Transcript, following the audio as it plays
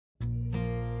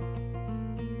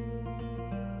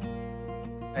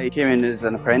I came in as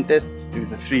an apprentice. It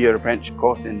was a 3-year apprenticeship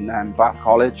course in Bath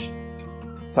College.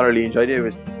 Thoroughly enjoyed it. It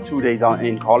was 2 days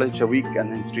in college a week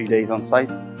and then 3 days on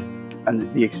site.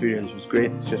 And the experience was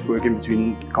great. It's just working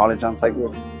between college and site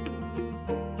work.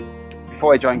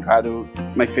 Before I joined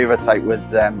Cadwraeth, my favourite site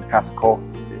was Castle Cork,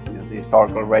 the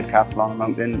historical red castle on a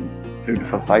mountain,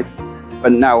 beautiful site.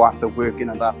 But now, after working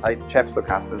at that site, Chepstow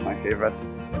Castle is my favourite,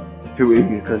 purely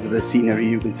because of the scenery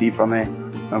you can see from it.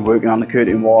 And working on the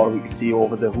curtain wall, we can see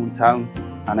over the whole town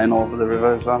and then over the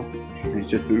river as well. It's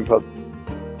just beautiful.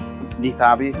 Neath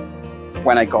Abbey,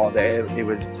 when I got there, it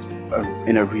was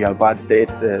in a real bad state,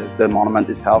 the monument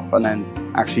itself, and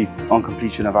then actually on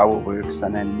completion of our works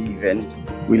and then leaving,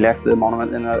 we left the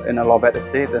monument in a lot better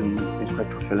state, and it's quite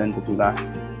fulfilling to do that.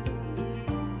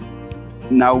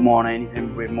 Now more than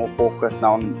anything, we're more focused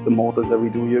now on the mortars that we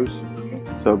do use.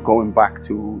 So going back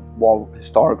to what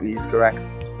historically is correct.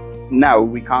 Now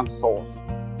we can't source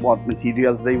what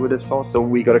materials they would have sourced, so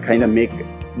we got to kind of make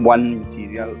one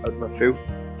material out of a few.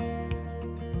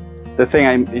 The thing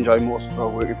I enjoy most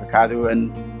about working for Cadwraeth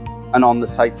and on the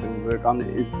sites that we work on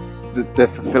is the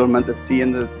fulfillment of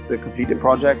seeing the completed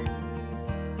project.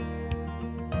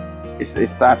 It's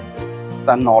that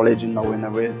knowledge and knowing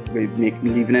that we're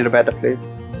leaving it a better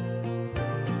place.